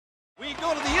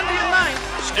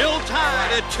Still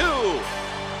tied at 2.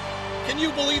 Can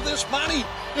you believe this, Monty?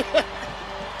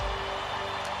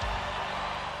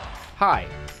 Hi,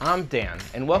 I'm Dan,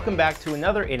 and welcome back to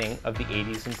another inning of the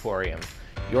 80s Emporium,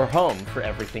 your home for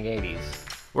everything 80s.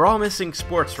 We're all missing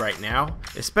sports right now,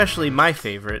 especially my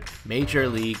favorite, Major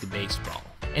League Baseball.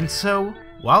 And so,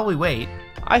 while we wait,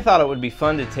 I thought it would be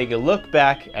fun to take a look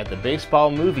back at the baseball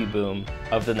movie boom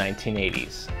of the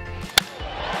 1980s.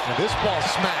 And this ball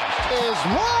smashed is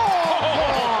long!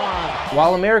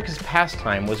 While America's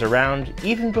pastime was around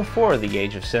even before the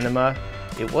age of cinema,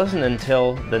 it wasn't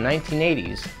until the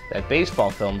 1980s that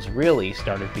baseball films really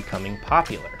started becoming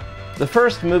popular. The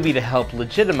first movie to help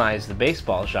legitimize the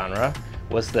baseball genre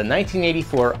was the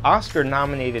 1984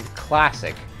 Oscar-nominated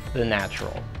classic, The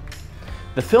Natural.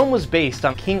 The film was based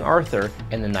on King Arthur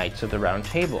and the Knights of the Round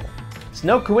Table. It's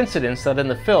no coincidence that in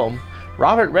the film,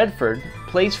 Robert Redford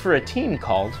plays for a team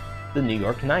called the New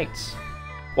York Knights.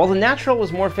 While The Natural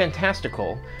was more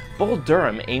fantastical, Bull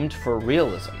Durham aimed for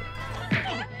realism.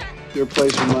 Your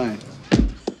place or mine?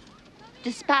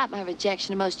 Despite my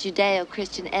rejection of most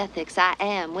Judeo-Christian ethics, I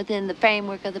am, within the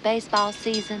framework of the baseball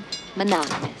season,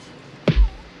 monogamous.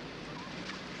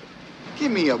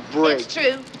 Give me a break. It's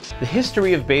true. The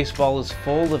history of baseball is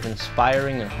full of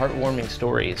inspiring and heartwarming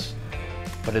stories,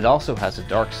 but it also has a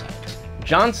dark side.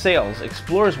 John Sayles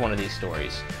explores one of these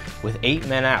stories with 8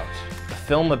 Men Out, a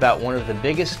film about one of the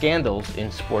biggest scandals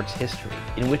in sports history,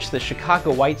 in which the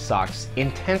Chicago White Sox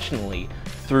intentionally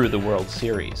threw the World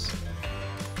Series.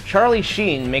 Charlie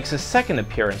Sheen makes a second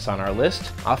appearance on our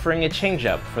list, offering a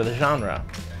change-up for the genre,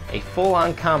 a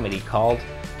full-on comedy called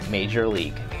Major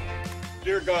League.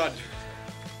 Dear God,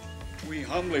 we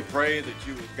humbly pray that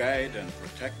you will guide and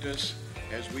protect us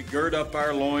as we gird up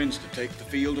our loins to take the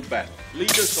field of battle.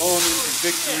 Lead us on into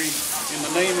victory in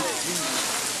the name of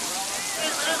Jesus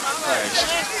Christ.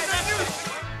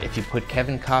 If you put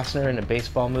Kevin Costner in a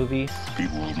baseball movie,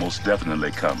 people will most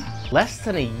definitely come. Less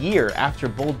than a year after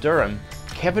Bull Durham,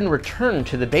 Kevin returned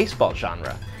to the baseball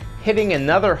genre, hitting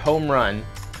another home run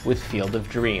with Field of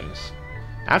Dreams.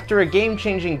 After a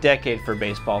game-changing decade for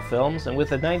baseball films, and with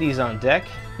the 90s on deck,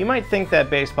 you might think that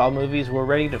baseball movies were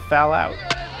ready to foul out.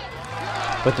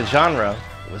 But the genre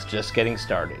was just getting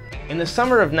started. In the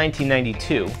summer of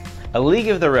 1992, A League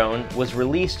of Their Own was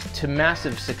released to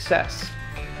massive success.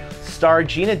 Star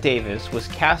Gina Davis was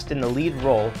cast in the lead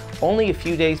role only a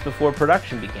few days before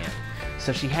production began,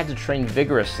 so she had to train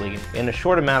vigorously in a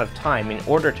short amount of time in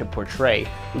order to portray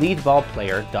lead ball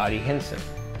player Dottie Hinson.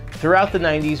 Throughout the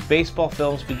 90s, baseball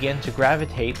films began to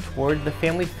gravitate toward the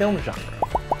family film genre.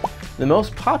 The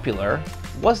most popular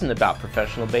wasn't about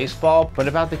professional baseball, but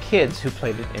about the kids who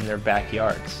played it in their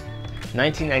backyards.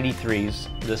 1993's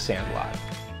The Sandlot.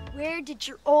 Where did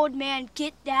your old man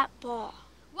get that ball?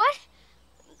 What?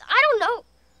 I don't know.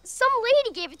 Some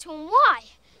lady gave it to him. Why?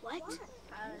 What?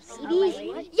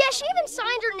 Lady? Yeah, she even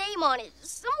signed her name on it.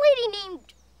 Some lady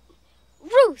named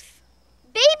Ruth.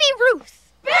 Baby Ruth.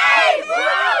 Babe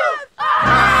Ruth!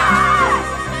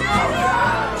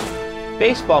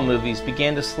 Baseball movies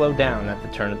began to slow down at the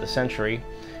turn of the century,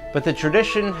 but the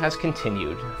tradition has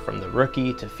continued, from The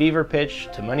Rookie to Fever Pitch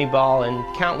to Moneyball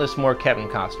and countless more Kevin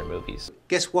Costner movies.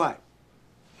 Guess what?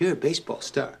 You're a baseball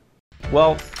star.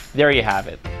 Well, there you have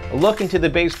it, a look into the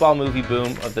baseball movie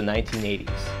boom of the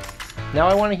 1980s. Now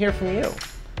I want to hear from you.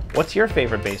 What's your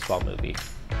favorite baseball movie?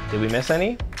 Did we miss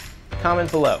any?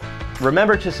 Comment below.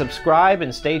 Remember to subscribe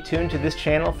and stay tuned to this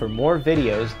channel for more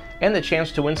videos and the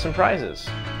chance to win some prizes.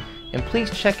 And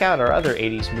please check out our other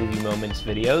 80s movie moments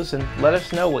videos and let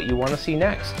us know what you want to see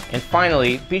next. And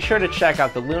finally, be sure to check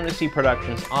out the Lunacy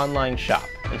Productions online shop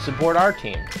and support our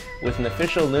team with an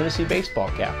official Lunacy baseball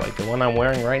cap like the one I'm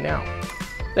wearing right now.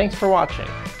 Thanks for watching,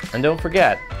 and don't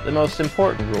forget the most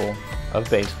important rule of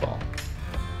baseball.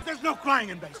 There's no crying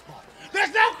in baseball.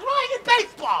 There's no crying in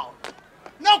baseball!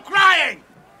 No crying!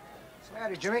 What's the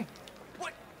matter, Jimmy?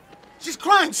 What? She's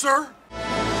crying, sir.